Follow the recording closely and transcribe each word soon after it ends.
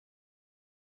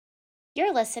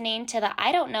You're listening to the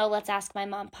I Don't Know, Let's Ask My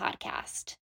Mom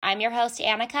podcast. I'm your host,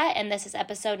 Annika, and this is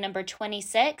episode number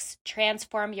 26,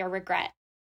 Transform Your Regret.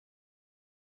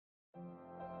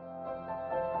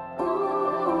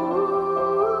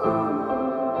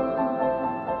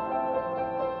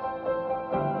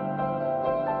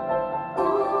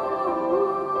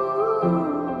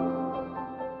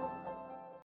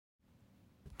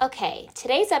 Okay,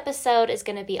 today's episode is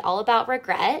going to be all about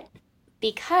regret.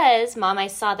 Because, Mom, I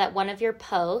saw that one of your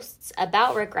posts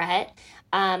about regret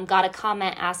got a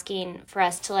comment asking for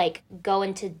us to go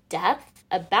into depth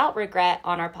about regret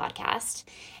on our podcast.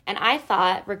 And I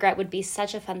thought regret would be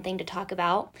such a fun thing to talk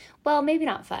about. Well, maybe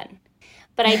not fun.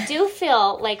 But I do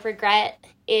feel like regret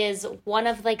is one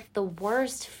of the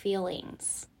worst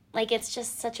feelings. It's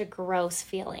just such a gross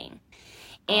feeling.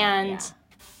 And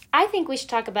I think we should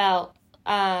talk about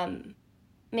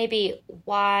maybe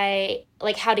why,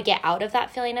 how to get out of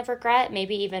that feeling of regret,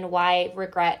 maybe even why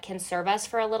regret can serve us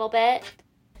for a little bit.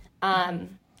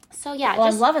 So yeah, well,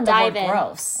 just I'm loving the word in.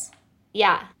 gross.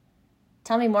 Yeah.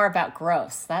 Tell me more about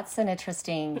gross. That's an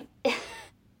interesting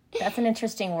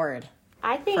word.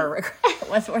 I think for regret.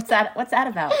 What's that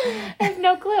about? I have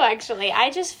no clue, actually. I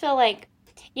just feel like,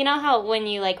 you know how when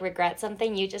you regret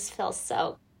something, you just feel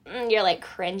so, you're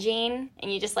cringing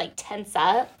and you just tense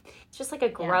up. It's just a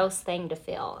gross thing to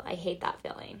feel. I hate that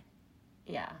feeling.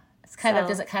 Yeah. It's kind of,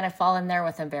 does it kind of fall in there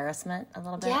with embarrassment a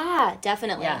little bit? Yeah,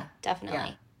 definitely. Yeah. Definitely.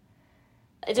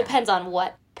 Yeah. It depends on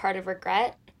what part of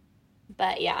regret,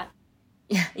 but yeah.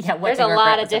 Yeah. There's a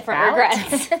lot of different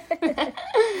regrets.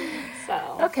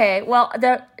 So. Okay. Well,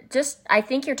 I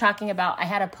think you're talking about, I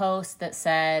had a post that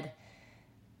said,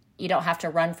 you don't have to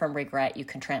run from regret. You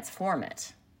can transform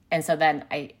it. And so then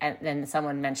then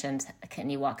someone mentioned, can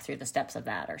you walk through the steps of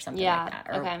that or something like that?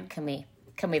 Or okay. Can we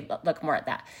look more at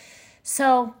that?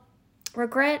 So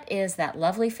regret is that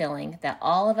lovely feeling that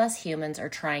all of us humans are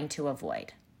trying to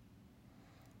avoid.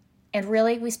 And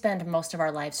really, we spend most of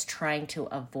our lives trying to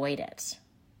avoid it.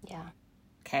 Yeah.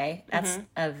 Okay? That's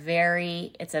a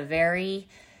very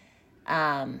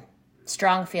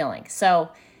strong feeling.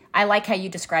 So I like how you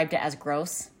described it as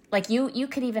gross. You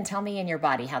could even tell me in your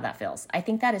body how that feels. I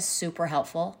think that is super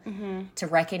helpful to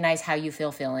recognize how you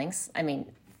feel feelings. I mean,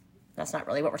 that's not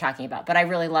really what we're talking about, but I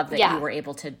really love that you were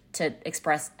able to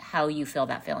express how you feel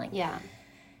that feeling. Yeah.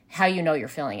 How you know you're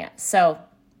feeling it. So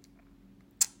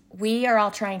we are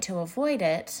all trying to avoid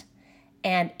it,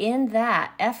 and in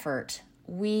that effort,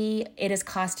 it is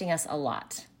costing us a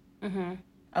lot. Mm-hmm.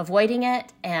 Avoiding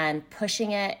it and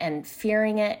pushing it and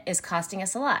fearing it is costing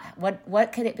us a lot.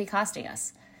 What could it be costing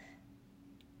us?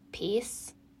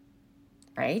 Peace.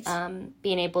 Right.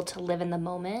 Being able to live in the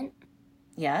moment.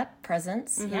 Yeah.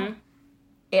 Presence. Mm-hmm.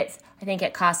 Yeah. I think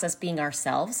it costs us being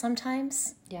ourselves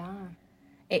sometimes. Yeah.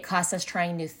 It costs us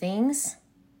trying new things.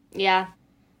 Yeah.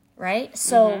 Right.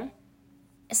 So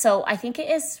I think it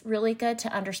is really good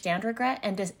to understand regret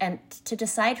and to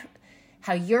decide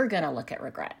how you're going to look at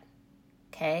regret.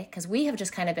 Okay. Because we have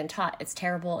just kind of been taught it's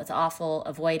terrible, it's awful,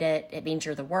 avoid it. It means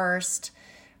you're the worst.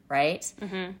 Right.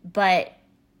 Mm-hmm. But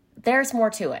there's more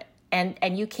to it,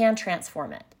 and you can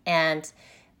transform it. And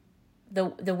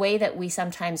the way that we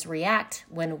sometimes react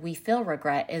when we feel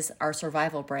regret is our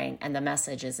survival brain and the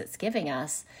messages it's giving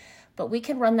us. But we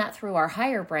can run that through our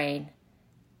higher brain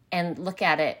and look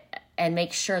at it and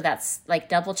make sure that's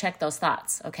double check those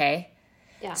thoughts. Okay.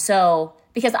 Yeah. So,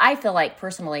 because I feel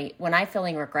personally, when I'm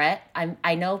feeling regret,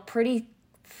 I know pretty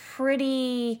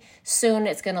soon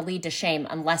it's going to lead to shame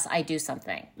unless I do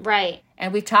something. Right.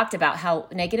 And we've talked about how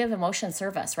negative emotions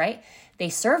serve us, right? They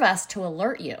serve us to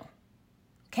alert you.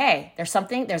 Okay, there's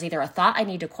either a thought I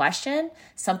need to question,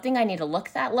 something I need to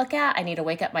look at. I need to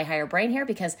wake up my higher brain here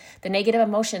because the negative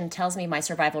emotion tells me my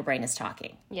survival brain is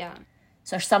talking. Yeah.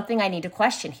 So there's something I need to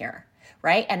question here,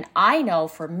 right? And I know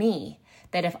for me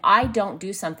that if I don't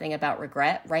do something about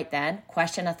regret right then,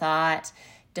 question a thought,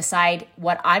 decide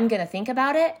what I'm going to think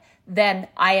about it, then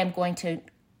I am going to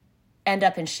end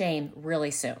up in shame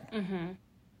really soon. Mm-hmm.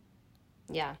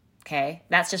 Yeah. Okay.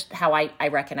 That's just how I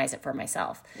recognize it for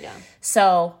myself. Yeah.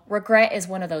 So regret is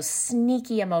one of those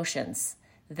sneaky emotions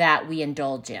that we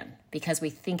indulge in because we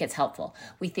think it's helpful.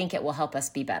 We think it will help us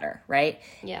be better, right?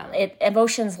 Yeah.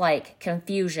 Emotions like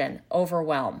confusion,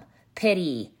 overwhelm,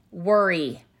 pity,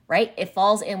 worry, right? It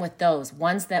falls in with those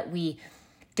ones that we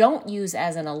don't use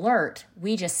as an alert.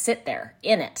 We just sit there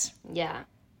in it. Yeah.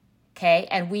 Okay.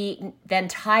 And we then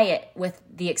tie it with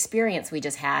the experience we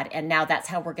just had. And now that's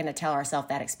how we're going to tell ourselves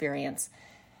that experience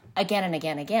again and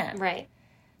again and again. Right.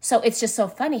 So it's just so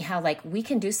funny how we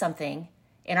can do something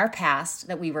in our past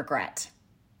that we regret.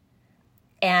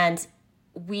 And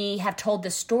we have told the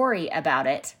story about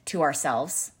it to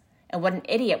ourselves and what an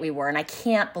idiot we were. And I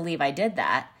can't believe I did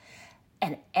that.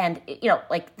 And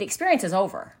like the experience is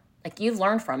over. Like you've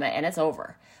learned from it and it's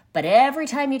over. But every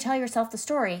time you tell yourself the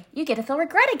story, you get to feel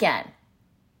regret again.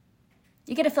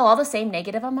 You get to feel all the same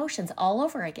negative emotions all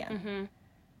over again. Mm-hmm.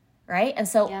 Right? And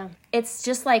so it's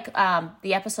just like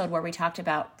the episode where we talked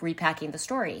about repacking the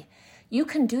story. You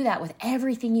can do that with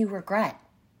everything you regret.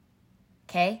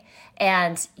 Okay?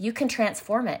 And you can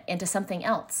transform it into something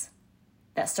else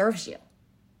that serves you.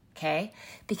 Okay?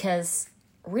 Because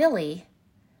really,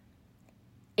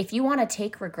 if you want to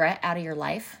take regret out of your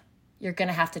life, you're going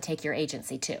to have to take your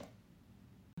agency too.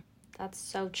 That's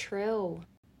so true.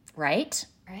 Right?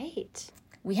 Right.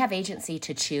 We have agency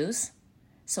to choose.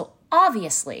 So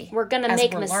obviously, we're going to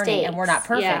make mistakes. And we're not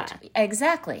perfect. Yeah.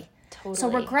 Exactly. Totally. So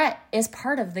regret is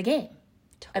part of the game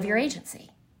of your agency.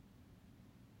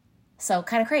 So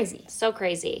kind of crazy. So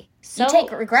crazy. So, you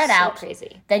take regret out,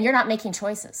 crazy. Then you're not making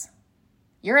choices.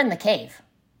 You're in the cave.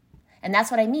 And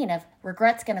that's what I mean of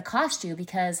regret's going to cost you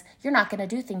because you're not going to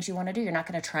do things you want to do. You're not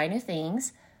going to try new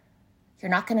things.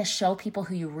 You're not going to show people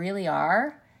who you really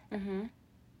are. Mm-hmm.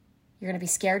 You're going to be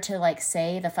scared to like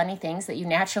say the funny things that you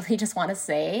naturally just want to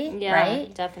say. Yeah,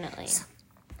 right? Definitely.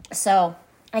 So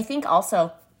I think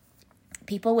also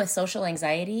people with social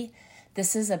anxiety,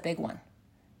 this is a big one.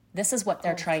 This is what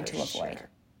they're trying to avoid. Sure.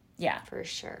 Yeah. For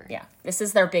sure. Yeah. This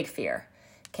is their big fear.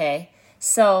 Okay.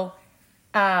 So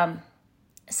how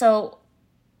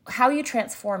you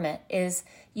transform it is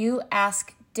you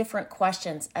ask different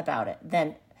questions about it.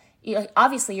 Then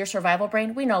obviously your survival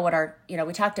brain, we know what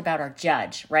we talked about our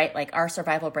judge, right? Like our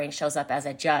survival brain shows up as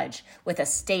a judge with a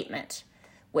statement,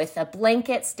 with a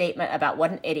blanket statement about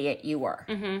what an idiot you were.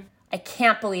 Mm-hmm. I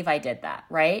can't believe I did that,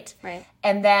 right? Right.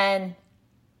 And then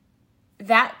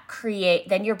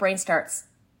then your brain starts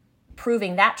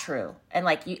proving that true. And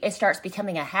it starts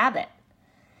becoming a habit.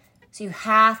 So you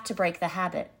have to break the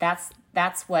habit. That's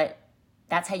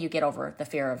how you get over the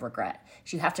fear of regret.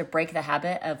 So you have to break the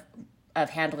habit of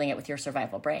handling it with your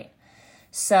survival brain.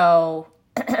 So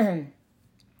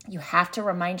you have to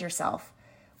remind yourself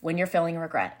when you're feeling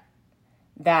regret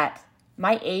that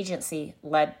my agency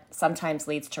sometimes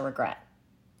leads to regret.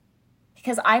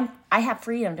 Because I have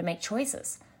freedom to make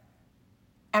choices.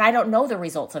 And I don't know the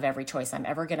results of every choice I'm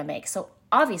ever going to make. So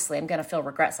obviously I'm going to feel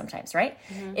regret sometimes, right?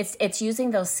 Mm-hmm. It's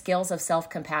using those skills of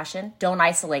self-compassion. Don't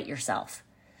isolate yourself.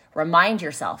 Remind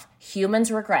yourself,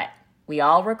 humans regret. We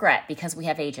all regret because we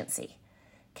have agency,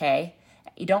 okay?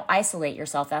 You don't isolate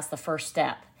yourself. That's the first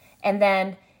step. And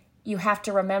then you have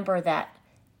to remember that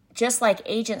just like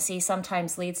agency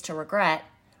sometimes leads to regret,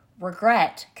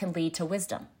 regret can lead to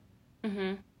wisdom.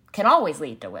 Mm-hmm. Can always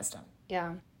lead to wisdom.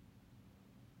 Yeah.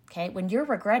 Okay, when you're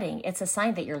regretting, it's a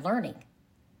sign that you're learning.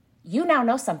 You now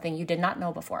know something you did not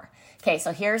know before. Okay,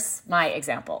 so here's my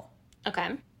example.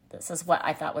 Okay. This is what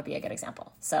I thought would be a good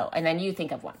example. So, and then you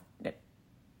think of one.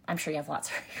 I'm sure you have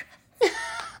lots.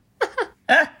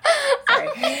 Sorry.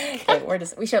 Okay,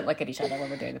 we shouldn't look at each other when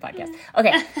we're doing the podcast.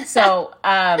 Okay, so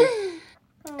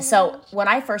when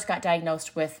I first got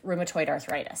diagnosed with rheumatoid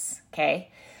arthritis,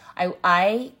 okay,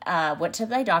 I went to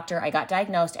my doctor, I got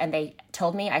diagnosed, and they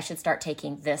told me I should start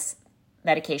taking this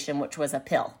medication, which was a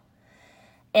pill.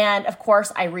 And of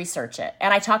course, I researched it.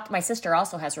 And my sister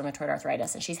also has rheumatoid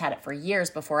arthritis, and she's had it for years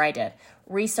before I did.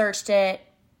 Researched it,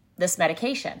 this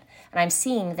medication. And I'm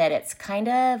seeing that it's kind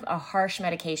of a harsh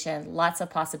medication, lots of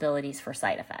possibilities for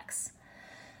side effects.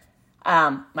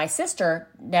 My sister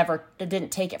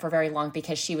didn't take it for very long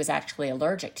because she was actually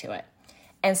allergic to it.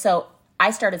 And so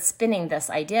I started spinning this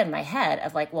idea in my head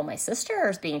of my sister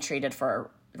is being treated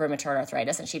for rheumatoid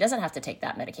arthritis and she doesn't have to take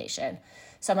that medication.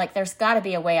 So I'm like, there's got to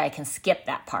be a way I can skip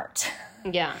that part.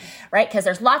 Yeah. Right? Because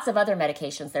there's lots of other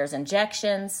medications. There's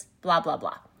injections, blah, blah,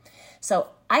 blah. So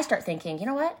I start thinking, you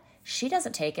know what? She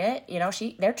doesn't take it.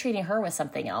 They're treating her with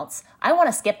something else. I want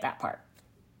to skip that part.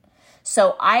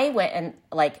 So I went and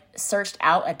searched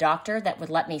out a doctor that would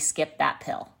let me skip that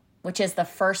pill, which is the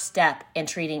first step in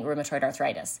treating rheumatoid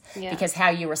arthritis. Yeah. Because how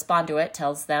you respond to it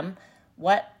tells them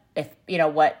what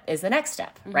is the next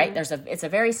step, mm-hmm. right? It's a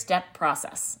very step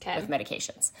process with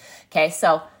medications. Okay,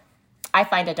 so I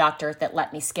find a doctor that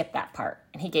let me skip that part,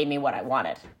 and he gave me what I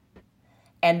wanted.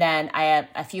 And then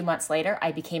a few months later,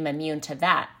 I became immune to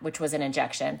that, which was an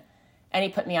injection, and he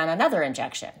put me on another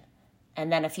injection.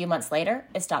 And then a few months later,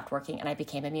 it stopped working, and I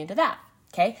became immune to that.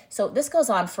 Okay, so this goes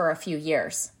on for a few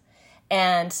years.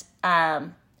 And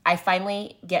I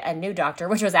finally get a new doctor,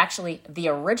 which was actually the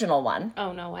original one.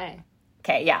 Oh, no way.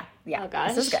 Okay, yeah. Oh,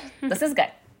 gosh. This is good.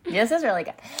 This is really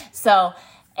good. So,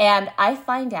 and I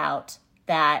find out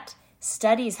that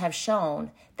studies have shown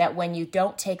that when you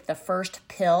don't take the first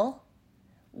pill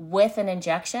with an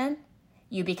injection,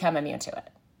 you become immune to it.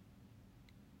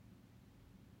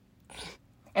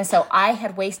 And so I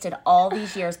had wasted all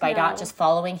these years by not just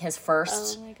following his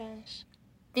first. Oh my gosh.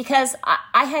 Because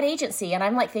I had agency, and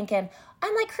I'm like thinking,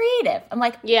 I'm like creative. I'm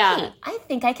like, hey, I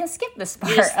think I can skip this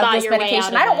part of this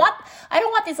medication. I don't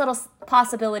want these little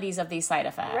possibilities of these side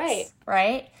effects.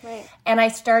 Right.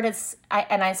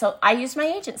 And so I used my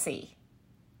agency,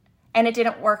 and it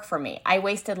didn't work for me. I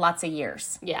wasted lots of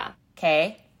years. Yeah.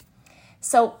 Okay.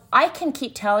 So I can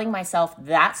keep telling myself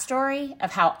that story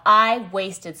of how I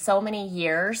wasted so many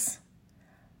years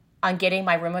on getting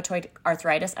my rheumatoid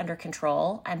arthritis under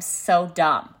control. I'm so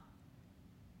dumb.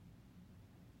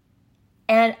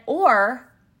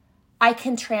 Or I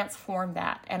can transform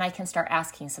that, and I can start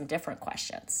asking some different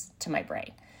questions to my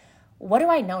brain. What do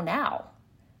I know now?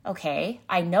 Okay,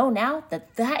 I know now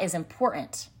that is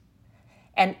important.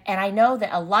 And I know that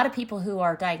a lot of people who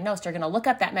are diagnosed are going to look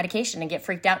up that medication and get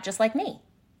freaked out just like me.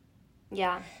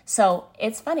 Yeah. So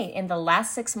it's funny. In the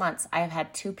last 6 months, I have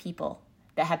had 2 people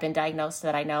that have been diagnosed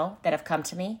that I know that have come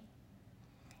to me.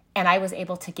 And I was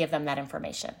able to give them that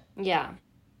information. Yeah.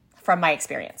 From my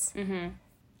experience. Mm-hmm.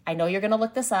 I know you're going to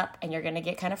look this up and you're going to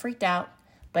get kind of freaked out,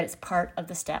 but it's part of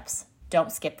the steps.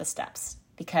 Don't skip the steps.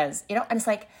 Because, and it's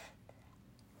like,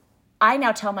 I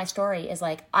now tell my story is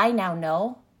like, I now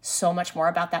know so much more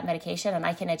about that medication, and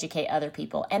I can educate other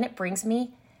people. And it brings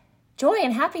me joy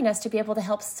and happiness to be able to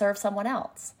help serve someone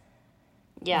else.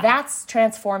 Yeah. That's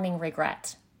transforming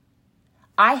regret.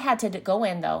 I had to go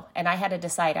in, though, and I had to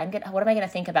decide, what am I going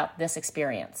to think about this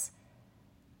experience?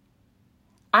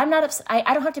 I'm not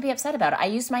I don't have to be upset about it. I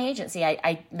used my agency.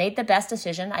 I made the best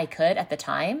decision I could at the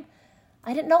time.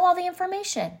 I didn't know all the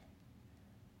information.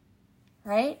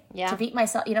 Right? Yeah. To beat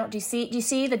myself, do you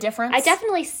see the difference? I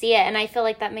definitely see it, and I feel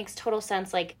like that makes total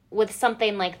sense. Like with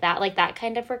something like that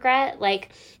kind of regret, like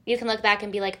you can look back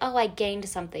and be like, oh, I gained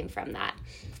something from that.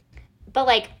 But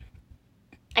like,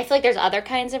 I feel like there's other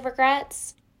kinds of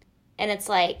regrets, and it's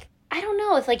like, I don't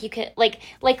know if like you could like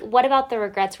what about the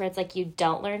regrets where it's like you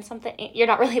don't learn something, you're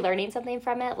not really learning something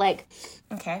from it, like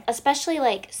okay, especially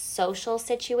like social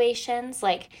situations,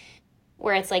 like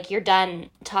where it's like you're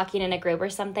done talking in a group or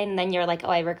something, and then you're like, oh,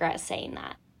 I regret saying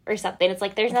that or something. It's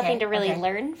like there's nothing to really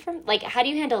learn from. Like, how do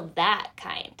you handle that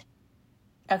kind?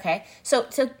 Okay, so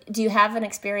do you have an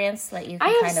experience that you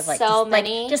can kind of like so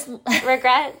many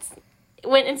regrets?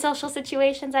 When in social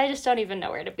situations, I just don't even know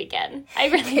where to begin. I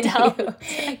really don't.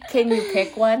 Can you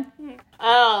pick one?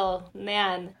 Oh,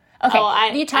 man.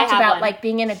 Okay, you talked about one. Like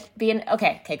being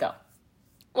okay, go.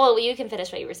 Well, you can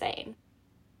finish what you were saying.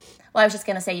 Well, I was just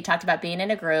going to say you talked about being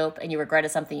in a group and you regretted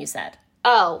something you said.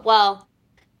 Oh, well,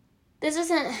 this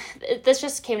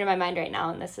just came to my mind right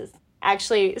now, and this is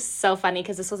actually so funny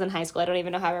because this was in high school. I don't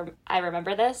even know how I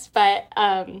remember this, but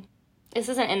this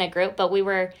isn't in a group, but we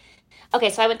were... Okay,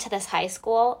 so I went to this high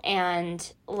school,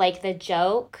 and, like, the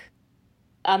joke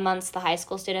amongst the high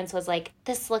school students was, like,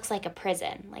 this looks like a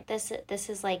prison. Like, this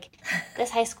is, like, this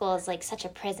high school is, like, such a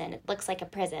prison. It looks like a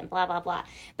prison, blah, blah, blah.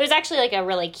 But it was actually, like, a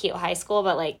really cute high school,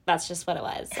 but, like, that's just what it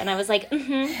was. And I was like,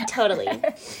 totally.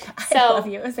 I love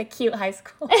you. It was a cute high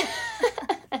school.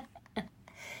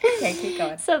 Okay, keep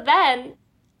going. So then,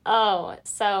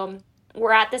 so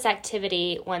we're at this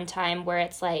activity one time where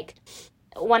it's, like...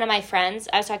 I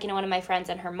was talking to one of my friends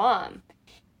and her mom,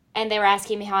 and they were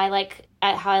asking me how I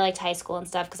liked high school and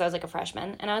stuff because I was like a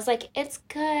freshman, and I was like, it's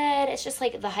good. It's just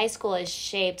like the high school is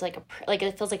shaped like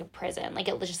it feels like a prison. Like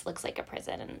it just looks like a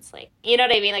prison, and it's like, you know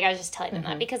what I mean? Like I was just telling them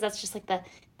that because that's just like the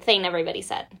thing everybody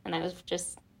said, and I was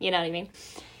just, you know what I mean?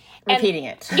 Repeating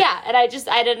it. Yeah, and I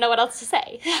didn't know what else to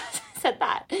say. I said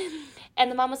that,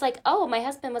 and the mom was like, oh, my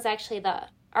husband was actually the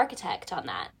architect on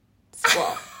that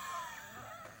school.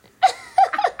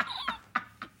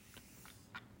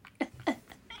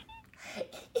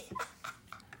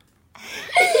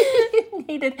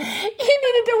 You needed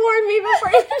to warn me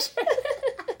before you should.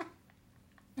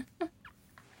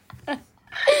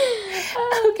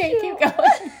 Okay, keep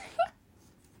going.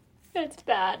 It's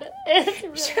bad. It's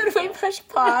really should we push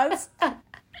pause?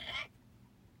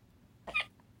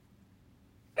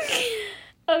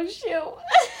 Oh, shoot.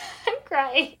 I'm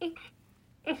crying.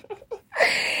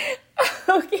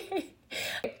 Okay.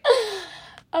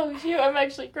 Oh, shoot, I'm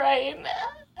actually crying.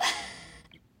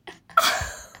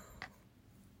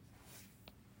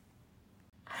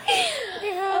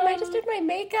 I just did my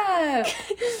makeup.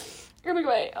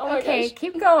 Anyway, oh my gosh.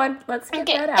 Keep going. Let's get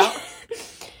that out.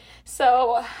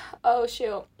 So, oh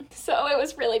shoot. So it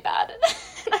was really bad.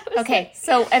 Okay,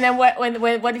 so and then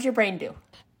what did your brain do?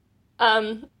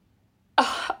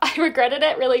 I regretted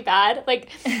it really bad. Like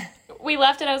we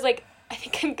left and I was like, I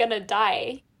think I'm gonna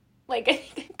die. Like, I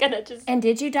think I'm gonna just... And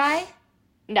did you die?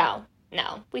 No.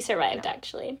 We survived,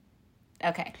 actually.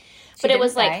 Okay. But it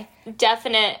was, like,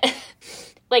 definite,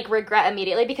 like, regret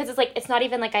immediately, because it's, like, it's not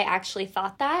even, like, I actually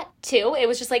thought that, too. It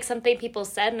was just, like, something people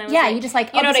said, and I was like... Yeah, you just,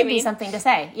 like, you know what I mean? Be something to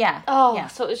say. Yeah. Oh, yeah.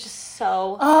 So it was just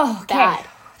so okay. Bad.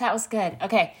 That was good.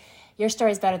 Okay. Your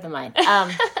story's better than mine.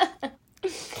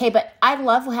 Okay, but I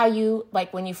love how you,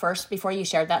 like, when you first, before you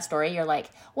shared that story, you're like,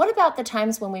 what about the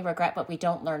times when we regret but we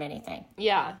don't learn anything?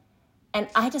 Yeah. And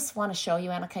I just want to show you,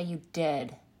 Annika, you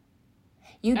did.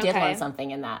 You did learn something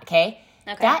in that, okay?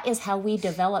 That is how we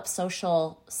develop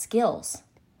social skills,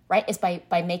 right? Is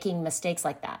by making mistakes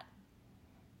like that.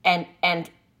 And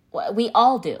we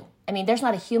all do. I mean, there's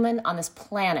not a human on this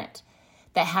planet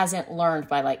that hasn't learned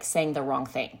by, like, saying the wrong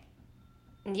thing.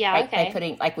 Yeah, right? okay. By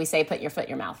putting, like we say, put your foot in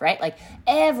your mouth, right? Like,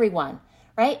 everyone,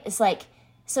 right? It's like,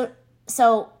 so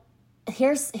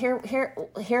here,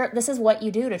 this is what you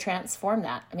do to transform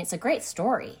that. I mean, it's a great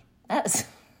story. That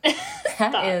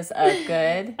is a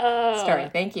good story.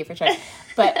 Thank you for sharing.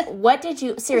 But what did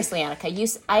you, seriously,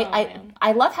 Annika,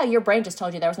 I love how your brain just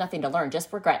told you there was nothing to learn,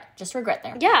 just regret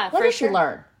there. Yeah, what did you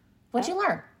learn? What did you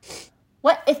learn?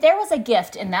 What, if there was a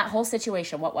gift in that whole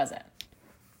situation, what was it?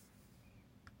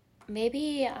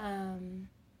 Maybe,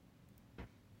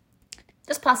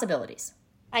 just possibilities.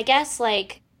 I guess,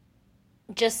 like,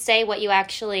 just say what you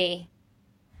actually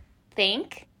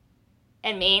think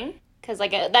and mean. Because,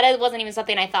 like, that wasn't even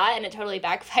something I thought, and it totally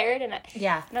backfired. And I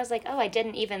was like, oh, I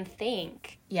didn't even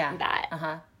think that.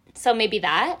 Uh-huh. So maybe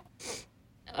that.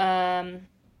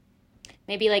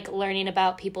 Maybe, like, learning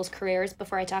about people's careers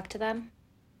before I talk to them.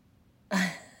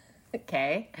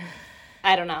 Okay.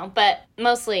 I don't know, but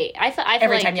mostly I feel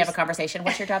every like time you have a conversation.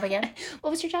 What's your job again? What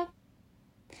was your job?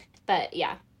 But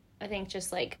yeah, I think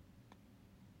just like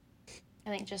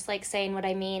saying what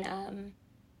I mean. I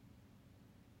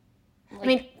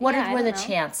mean, what were the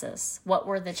chances? What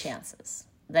were the chances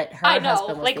that her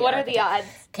husband was like the what architect? are the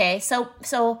odds? Okay,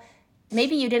 so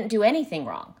maybe you didn't do anything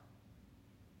wrong.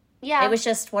 Yeah, it was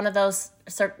just one of those.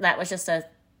 That was just a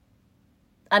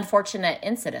unfortunate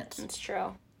incident. It's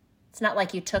true. It's not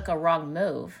like you took a wrong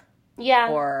move. Yeah.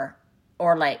 Or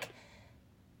like,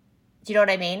 do you know what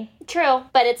I mean? True,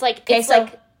 but it's like,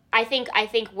 like, I think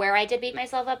where I did beat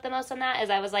myself up the most on that is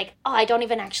I was like, oh, I don't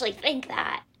even actually think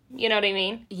that. You know what I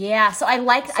mean? Yeah. So I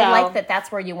like that that's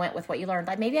where you went with what you learned.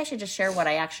 Like, maybe I should just share what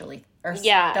I actually,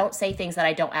 don't say things that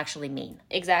I don't actually mean.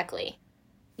 Exactly.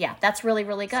 Yeah. That's really,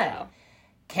 really good.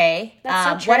 Okay.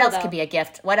 That's so true, what else could be a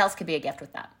gift? What else could be a gift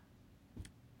with that?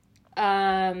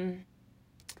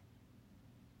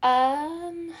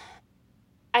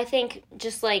 I think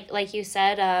just like you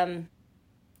said,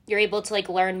 you're able to like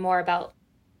learn more about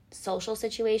social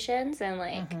situations and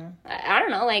like, I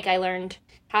don't know, like I learned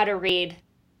how to read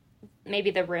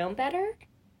maybe the room better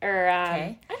or,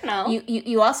 I don't know.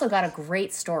 You also got a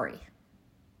great story.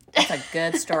 That's a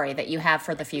good story that you have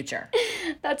for the future.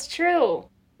 That's true.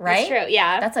 Right? That's true.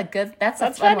 Yeah. That's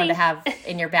a fun one to have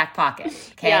in your back pocket.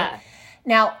 Okay. Yeah.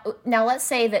 Now let's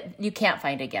say that you can't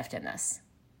find a gift in this.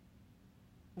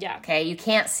 Yeah. Okay. You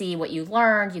can't see what you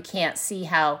learned. You can't see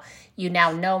how you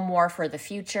now know more for the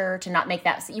future to not make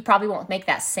that. You probably won't make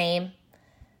that same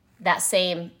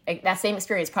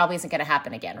experience probably isn't going to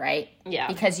happen again. Right. Yeah.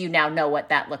 Because you now know what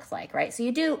that looks like. Right. So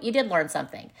you did learn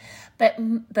something, but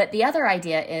the other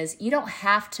idea is you don't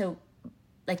have to,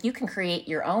 like, you can create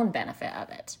your own benefit of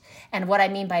it. And what I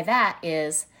mean by that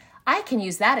is I can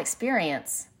use that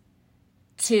experience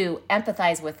to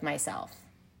empathize with myself.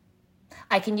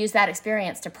 I can use that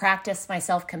experience to practice my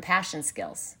self-compassion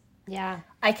skills. Yeah.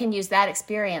 I can use that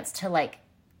experience to, like,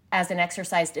 as an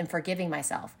exercise in forgiving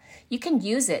myself. You can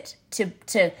use it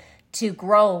to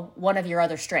grow one of your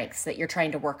other strengths that you're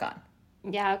trying to work on.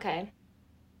 Yeah, okay.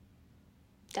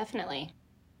 Definitely.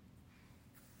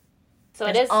 So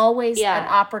there's it is always an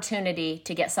opportunity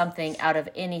to get something out of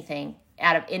anything,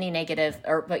 out of any negative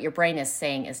or what your brain is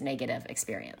saying is negative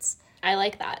experience. I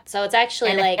like that. So it's actually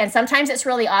and sometimes it's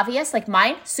really obvious, like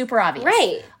mine, super obvious.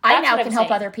 Right. I now can help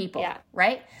other people. Yeah.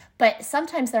 Right? But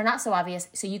sometimes they're not so obvious,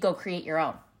 so you go create your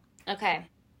own. Okay.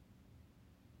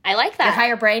 I like that. Your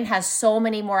higher brain has so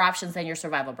many more options than your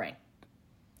survival brain.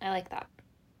 I like that.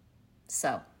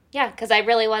 So. Yeah, because I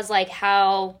really was like,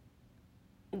 how,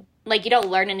 like, you don't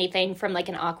learn anything from, like,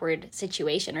 an awkward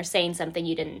situation or saying something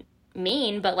you didn't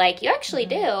mean, but, like, you actually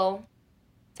do.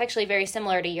 It's actually very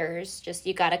similar to yours, just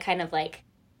you got to kind of, like,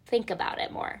 think about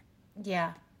it more.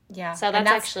 Yeah, yeah. So that's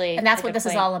actually and that's what this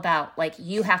is all about. Like,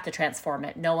 you have to transform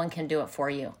it. No one can do it for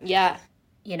you. Yeah.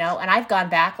 You know, and I've gone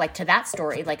back, like, to that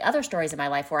story, like other stories in my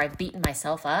life where I've beaten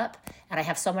myself up, and I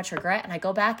have so much regret, and I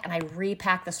go back and I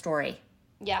repack the story.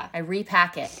 Yeah. I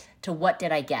repack it to what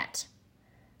did I get?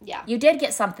 Yeah. You did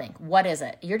get something. What is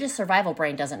it? Your just survival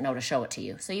brain doesn't know to show it to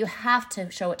you. So you have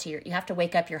to show it to you have to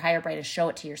wake up your higher brain and show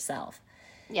it to yourself.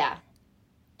 Yeah.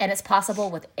 And it's possible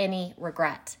with any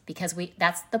regret, because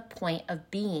that's the point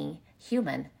of being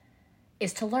human,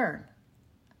 is to learn.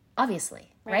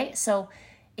 Obviously, right? So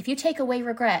if you take away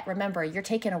regret, remember, you're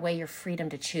taking away your freedom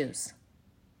to choose.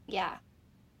 Yeah.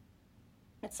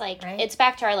 It's like, it's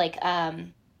back to our like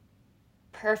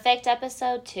perfect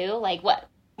episode too. Like, what?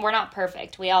 We're not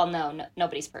perfect. We all know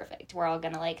nobody's perfect. We're all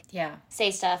going to like say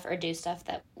stuff or do stuff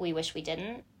that we wish we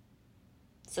didn't.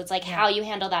 So it's like how you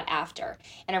handle that after.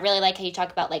 And I really like how you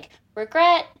talk about like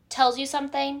regret tells you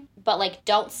something, but like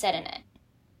don't sit in it.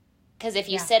 Because if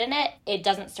you sit in it, it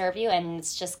doesn't serve you and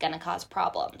it's just going to cause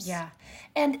problems. Yeah.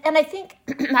 And I think,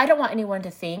 I don't want anyone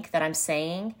to think that I'm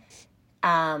saying,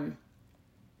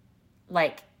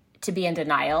 like, to be in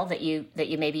denial that you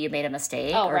maybe you made a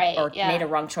mistake or made a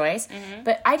wrong choice. Mm-hmm.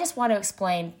 But I just want to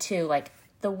explain too, like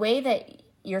the way that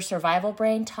your survival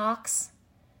brain talks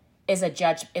is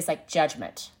like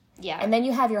judgment. Yeah. And then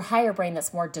you have your higher brain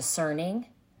that's more discerning.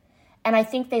 And I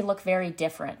think they look very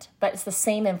different, but it's the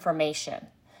same information.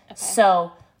 Okay.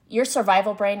 So your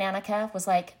survival brain, Annika, was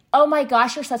like, oh my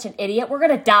gosh, you're such an idiot. We're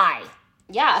going to die.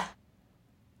 Yeah.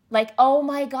 Like, oh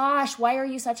my gosh, why are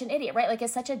you such an idiot, right? Like,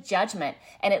 it's such a judgment,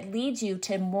 and it leads you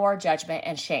to more judgment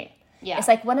and shame. Yeah. It's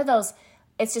like one of those,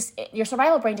 your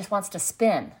survival brain just wants to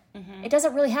spin. Mm-hmm. It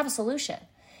doesn't really have a solution.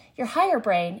 Your higher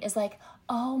brain is like,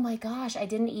 oh my gosh, I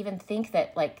didn't even think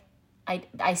that, like,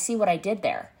 I see what I did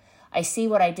there. I see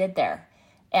what I did there.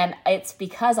 And it's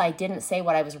because I didn't say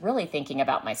what I was really thinking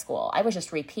about my school. I was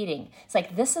just repeating. It's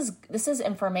like, this is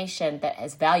information that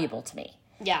is valuable to me.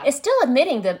 Yeah. It's still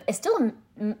admitting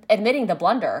the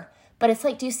blunder, but it's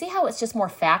like, do you see how it's just more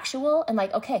factual? And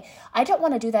like, okay, I don't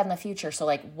want to do that in the future. So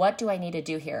like, what do I need to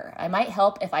do here? I might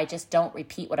help if I just don't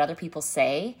repeat what other people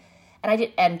say,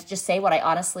 and just say what I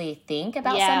honestly think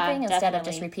about something instead of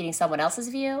just repeating someone else's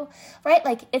view, right?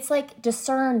 Like, it's like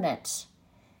discernment.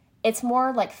 It's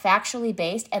more like factually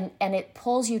based, and it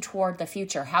pulls you toward the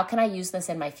future. How can I use this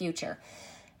in my future?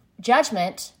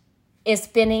 Judgment is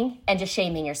spinning and just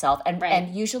shaming yourself.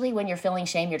 And usually when you're feeling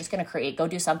shame, you're just going to go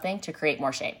do something to create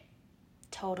more shame.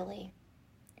 Totally.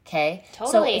 Okay?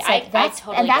 Totally. So it's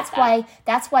like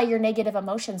that's why your negative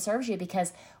emotion serves you,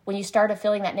 because when you started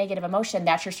feeling that negative emotion,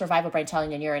 that's your survival brain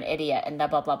telling you you're an idiot and blah,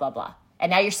 blah, blah, blah, blah. And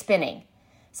now you're spinning.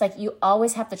 It's like you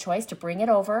always have the choice to bring it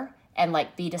over and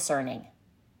like be discerning.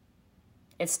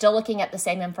 It's still looking at the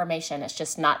same information. It's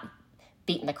just not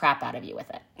beating the crap out of you with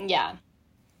it. Yeah.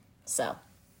 So.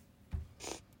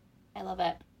 I love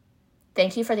it.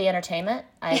 Thank you for the entertainment.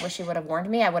 I wish you would have warned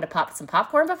me. I would have popped some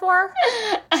popcorn before.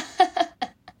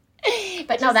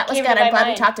 But no, that was good. I'm glad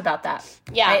we talked about that.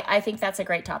 Yeah. I think that's a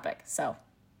great topic. So,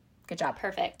 good job.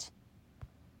 Perfect.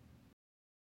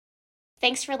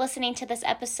 Thanks for listening to this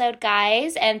episode,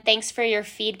 guys, and thanks for your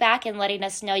feedback and letting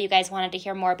us know you guys wanted to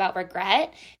hear more about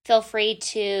regret. Feel free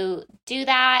to do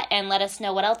that and let us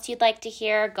know what else you'd like to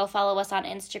hear. Go follow us on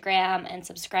Instagram and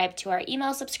subscribe to our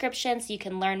email subscription so you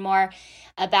can learn more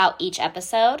about each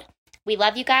episode. We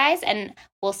love you guys, and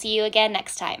we'll see you again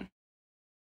next time.